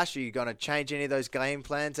Saturday's clash? Are you going to change any of those game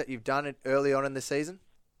plans that you've done early on in the season?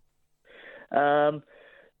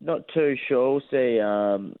 Not too sure. We'll see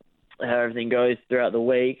how everything goes throughout the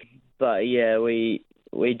week. But we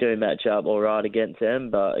do match up all right against them.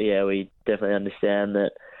 But we definitely understand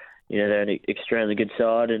that they're an extremely good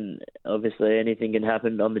side, and obviously anything can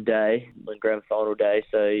happen on the day, on grand final day.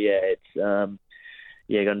 So it's going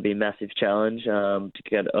to be a massive challenge to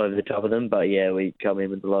get over the top of them. But we come in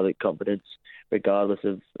with a lot of confidence, regardless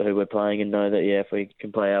of who we're playing, and know that if we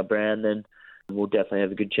can play our brand, then we'll definitely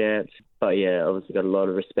have a good chance. But obviously got a lot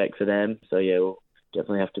of respect for them. So we'll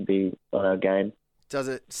definitely have to be on our game. Does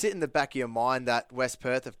it sit in the back of your mind that West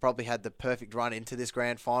Perth have probably had the perfect run into this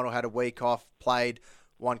grand final, had a week off, played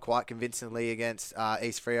one quite convincingly against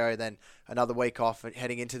East Freo, then another week off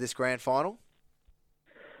heading into this grand final?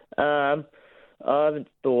 I haven't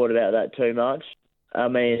thought about that too much. I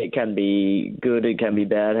mean, it can be good, it can be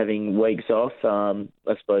bad having weeks off. I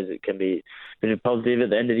suppose it can be a bit positive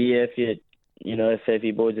at the end of the year if if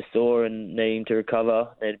your boys are sore and needing to recover,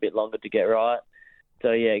 need a bit longer to get right. So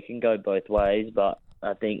it can go both ways. But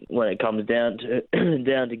I think when it comes down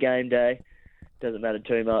to game day, doesn't matter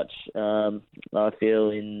too much. I feel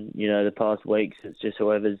in the past weeks, it's just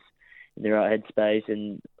whoever's in the right headspace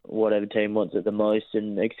and whatever team wants it the most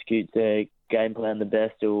and executes their game plan the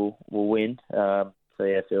best will win. I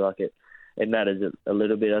feel like it matters a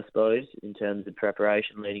little bit, I suppose, in terms of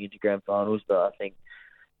preparation leading into grand finals. But I think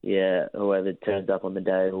whoever turns up on the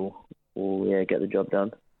day will get the job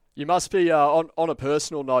done. You must be, on a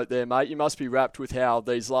personal note there, mate, you must be wrapped with how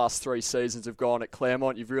these last 3 seasons have gone at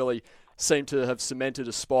Claremont. You've really seemed to have cemented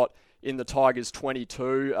a spot in the Tigers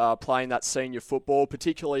 22, playing that senior football,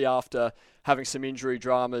 particularly after having some injury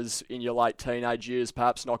dramas in your late teenage years,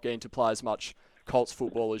 perhaps not getting to play as much Colts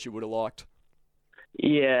football as you would have liked.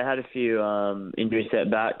 I had a few injury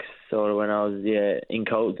setbacks sort of when I was in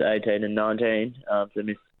Colts 18 and 19, so I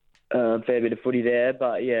missed a fair bit of footy there,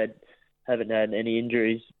 but haven't had any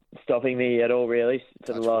injuries stopping me at all really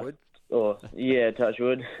for the last touch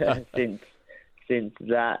wood since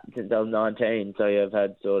I was 19. So I've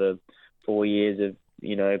had sort of 4 years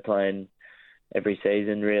of playing every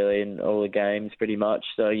season really in all the games pretty much.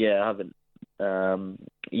 So I haven't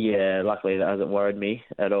luckily that hasn't worried me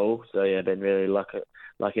at all. So I've been really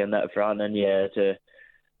lucky on that front, and I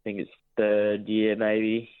think it's 3rd year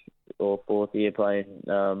maybe or 4th year playing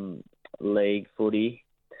league footy.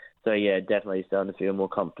 So definitely starting to feel more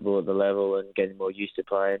comfortable at the level and getting more used to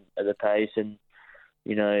playing at the pace and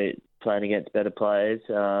playing against better players.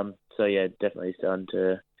 Definitely starting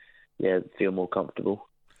to feel more comfortable.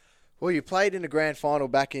 Well, you played in a grand final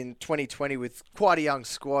back in 2020 with quite a young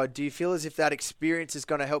squad. Do you feel as if that experience is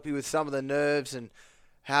going to help you with some of the nerves and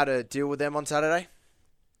how to deal with them on Saturday?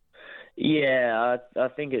 I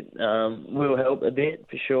think it will help a bit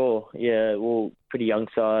for sure. We're pretty young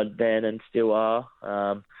side then and still are.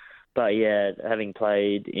 But having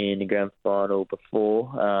played in the grand final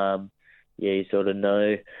before, you sort of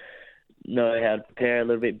know how to prepare a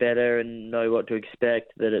little bit better and know what to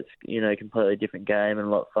expect. That it's a completely different game and a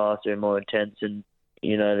lot faster and more intense, and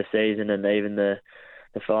the season and even the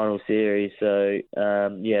final series. So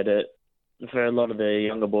for a lot of the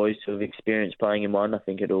younger boys who have experienced playing in one, I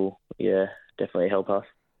think it'll definitely help us.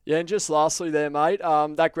 Yeah, and just lastly there, mate,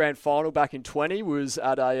 that grand final back in 20 was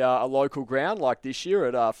at a local ground like this year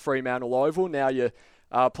at Fremantle Oval. Now you're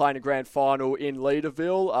playing a grand final in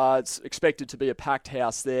Leederville. It's expected to be a packed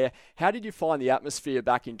house there. How did you find the atmosphere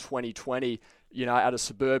back in 2020, at a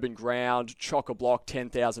suburban ground, chock-a-block,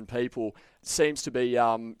 10,000 people? It seems to be,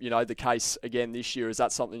 the case again this year. Is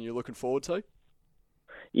that something you're looking forward to?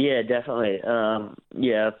 Yeah, definitely.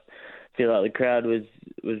 I feel like the crowd was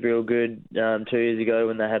real good 2 years ago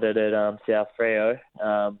when they had it at South Freo.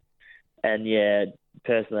 And yeah,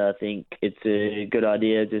 personally, I think it's a good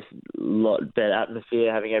idea. Just a lot better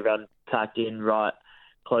atmosphere, having everyone packed in right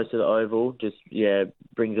close to the oval. Just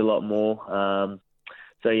brings a lot more.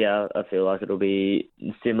 I feel like it'll be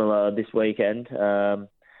similar this weekend.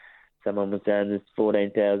 Someone was saying there's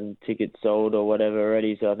 14,000 tickets sold or whatever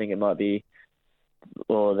already, so I think it might be,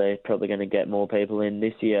 or they're probably going to get more people in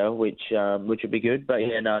this year, which would be good. But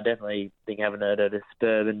I definitely think having it at a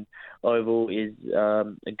suburban oval is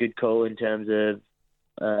a good call in terms of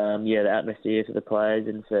the atmosphere for the players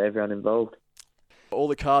and for everyone involved. All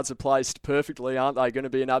the cards are placed perfectly, aren't they? Going to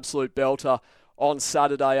be an absolute belter on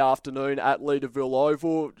Saturday afternoon at Leederville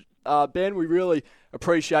Oval. Ben, we really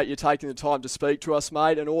appreciate you taking the time to speak to us,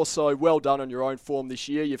 mate, and also well done on your own form this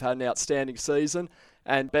year. You've had an outstanding season,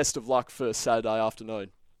 and best of luck for Saturday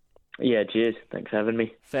afternoon. Yeah, cheers. Thanks for having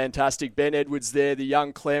me. Fantastic. Ben Edwards there, the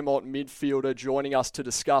young Claremont midfielder, joining us to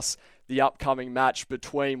discuss the upcoming match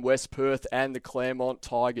between West Perth and the Claremont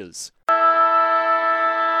Tigers.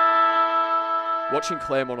 Watching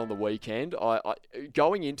Claremont on the weekend, I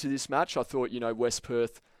going into this match, I thought, West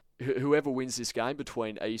Perth, whoever wins this game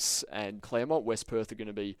between East and Claremont, West Perth are going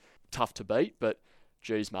to be tough to beat. But,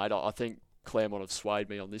 geez, mate, I think Claremont have swayed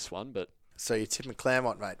me on this one. But So you're tipping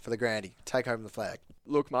Claremont, mate, for the Grandy. Take home the flag.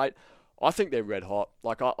 Look, mate, I think they're red hot.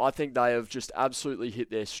 I think they have just absolutely hit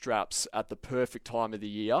their straps at the perfect time of the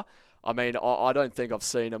year. I mean, I don't think I've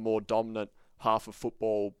seen a more dominant half of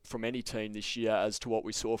football from any team this year as to what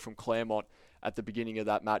we saw from Claremont at the beginning of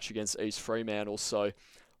that match against East Fremantle. So,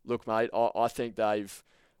 look, mate, I think they've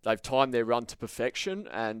timed their run to perfection.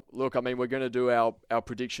 And look, I mean, we're going to do our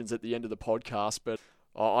predictions at the end of the podcast, but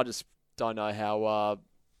I just don't know how.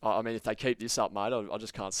 If they keep this up, mate, I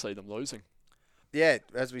just can't see them losing. Yeah,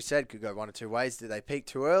 as we said, could go one or two ways. Did they peak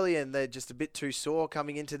too early and they're just a bit too sore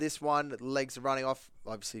coming into this one? The legs are running off.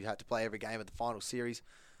 Obviously, you had to play every game of the final series.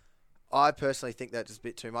 I personally think that's just a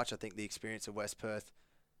bit too much. I think the experience of West Perth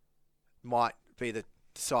might be the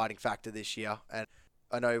deciding factor this year. And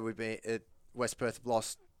I know West Perth have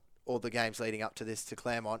lost all the games leading up to this to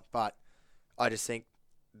Claremont, but I just think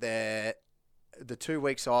the 2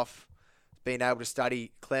 weeks off, being able to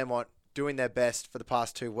study Claremont, doing their best for the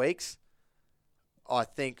past 2 weeks, I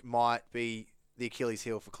think might be the Achilles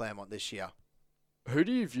heel for Claremont this year. Who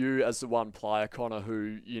do you view as the one player, Connor,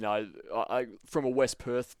 who, from a West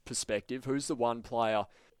Perth perspective, who's the one player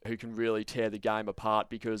who can really tear the game apart?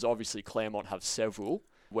 Because obviously Claremont have several.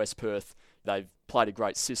 West Perth, they've played a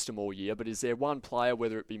great system all year, but is there one player,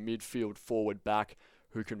 whether it be midfield, forward, back,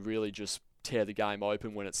 who can really just tear the game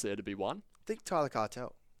open when it's there to be won? I think Tyler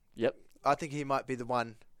Cartel. Yep. I think he might be the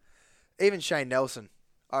one. Even Shane Nelson,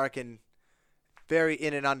 I reckon, very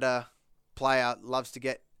in and under player, loves to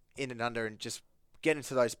get in and under and just get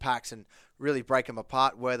into those packs and really break them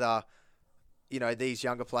apart. Whether, these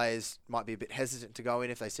younger players might be a bit hesitant to go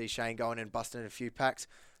in if they see Shane going and busting in a few packs.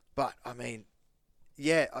 But, I mean,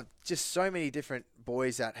 yeah, just so many different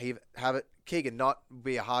boys that have it. Keegan Knott would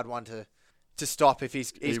be a hard one to stop if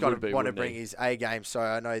he's got to want to bring his A game. So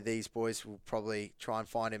I know these boys will probably try and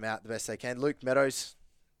find him out the best they can. Luke Meadows,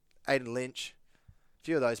 Aiden Lynch, a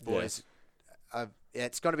few of those boys. Yeah.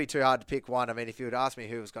 It's going to be too hard to pick one. I mean, if you would ask me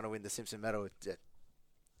who was going to win the Simpson medal,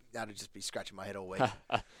 that'd just be scratching my head all week.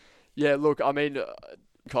 Yeah, look, I mean,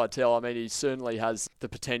 Keitel, he certainly has the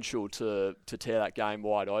potential to tear that game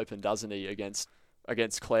wide open, doesn't he, against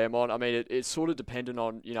Claremont. I mean, it's sort of dependent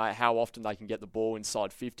on, how often they can get the ball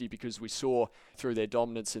inside 50, because we saw through their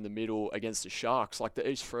dominance in the middle against the Sharks, like the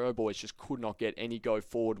East Freo boys just could not get any go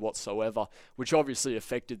forward whatsoever, which obviously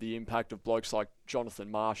affected the impact of blokes like Jonathan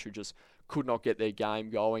Marsh, who just could not get their game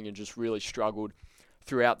going and just really struggled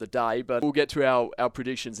throughout the day. But we'll get to our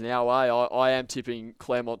predictions now. I am tipping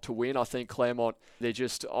Claremont to win. I think Claremont,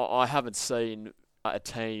 I haven't seen a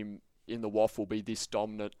team in the WAFL be this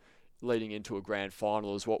dominant leading into a grand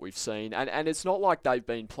final as what we've seen. And it's not like they've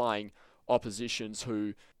been playing oppositions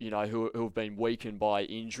who have been weakened by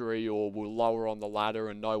injury or were lower on the ladder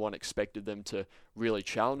and no one expected them to really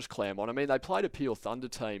challenge Claremont. I mean, they played a Peel Thunder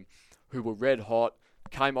team who were red hot,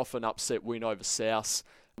 came off an upset win over South.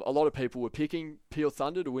 A lot of people were picking Peel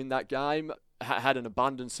Thunder to win that game, had an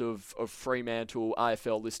abundance of Fremantle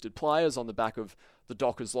AFL listed players on the back of the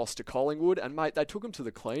Dockers loss to Collingwood, and mate, they took them to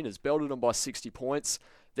the cleaners, belted them by 60 points.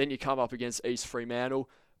 Then you come up against East Fremantle,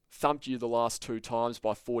 thumped you the last 2 times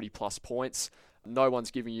by 40 plus points. No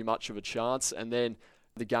one's giving you much of a chance, and then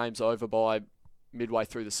the game's over by midway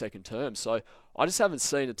through the second term. So I just haven't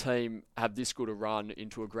seen a team have this good a run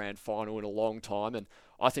into a grand final in a long time, and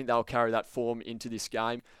I think they'll carry that form into this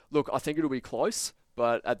game. Look, I think it'll be close,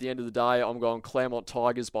 but at the end of the day, I'm going Claremont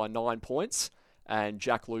Tigers by 9 points and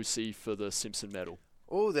Jack Lucy for the Simpson medal.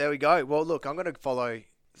 Oh, there we go. Well, look, I'm going to follow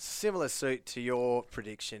similar suit to your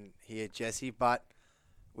prediction here, Jesse, but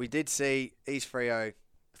we did see East Freo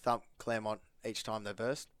thump Claremont each time they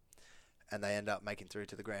versed, and they end up making through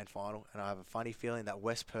to the grand final. And I have a funny feeling that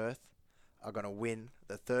West Perth are going to win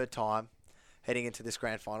the third time heading into this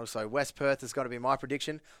grand final. So West Perth is going to be my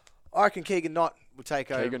prediction. I reckon Keegan Knott will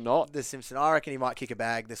take over the Simpson. I reckon he might kick a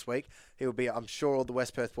bag this week. He'll be, I'm sure all the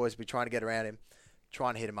West Perth boys will be trying to get around him,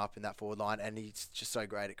 trying to hit him up in that forward line, and he's just so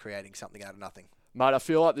great at creating something out of nothing. Mate, I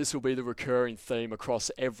feel like this will be the recurring theme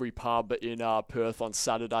across every pub in Perth on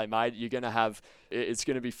Saturday, mate. You're going to have, it's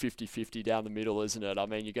going to be 50-50 down the middle, isn't it? I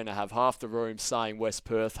mean, you're going to have half the room saying West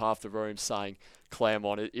Perth, half the room saying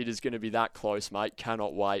Claremont. It is going to be that close, mate.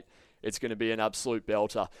 Cannot wait. It's going to be an absolute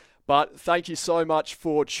belter. But thank you so much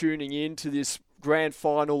for tuning in to this grand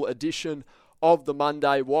final edition of the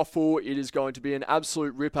Monday WAFL. It is going to be an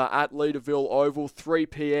absolute ripper at Leaderville Oval, 3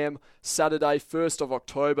 p.m, Saturday, 1st of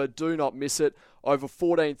October. Do not miss it. Over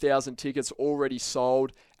 14,000 tickets already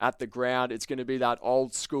sold at the ground. It's going to be that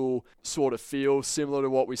old school sort of feel, similar to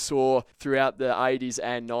what we saw throughout the 80s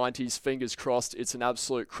and 90s. Fingers crossed, it's an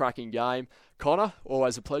absolute cracking game. Connor,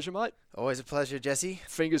 always a pleasure, mate. Always a pleasure, Jesse.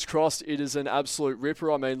 Fingers crossed it is an absolute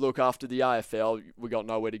ripper. I mean, look, after the AFL, we got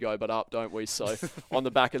nowhere to go but up, don't we? So, on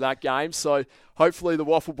the back of that game. So, hopefully the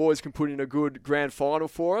WAFL boys can put in a good grand final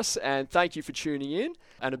for us. And thank you for tuning in.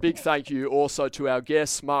 And a big thank you also to our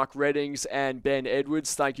guests, Mark Readings and Ben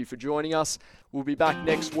Edwards. Thank you for joining us. We'll be back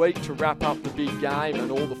next week to wrap up the big game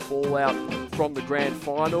and all the fallout from the grand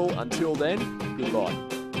final. Until then, goodbye.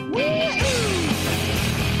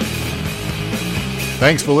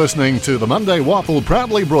 Thanks for listening to the Monday WAFL,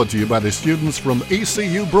 proudly brought to you by the students from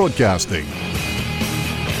ECU Broadcasting.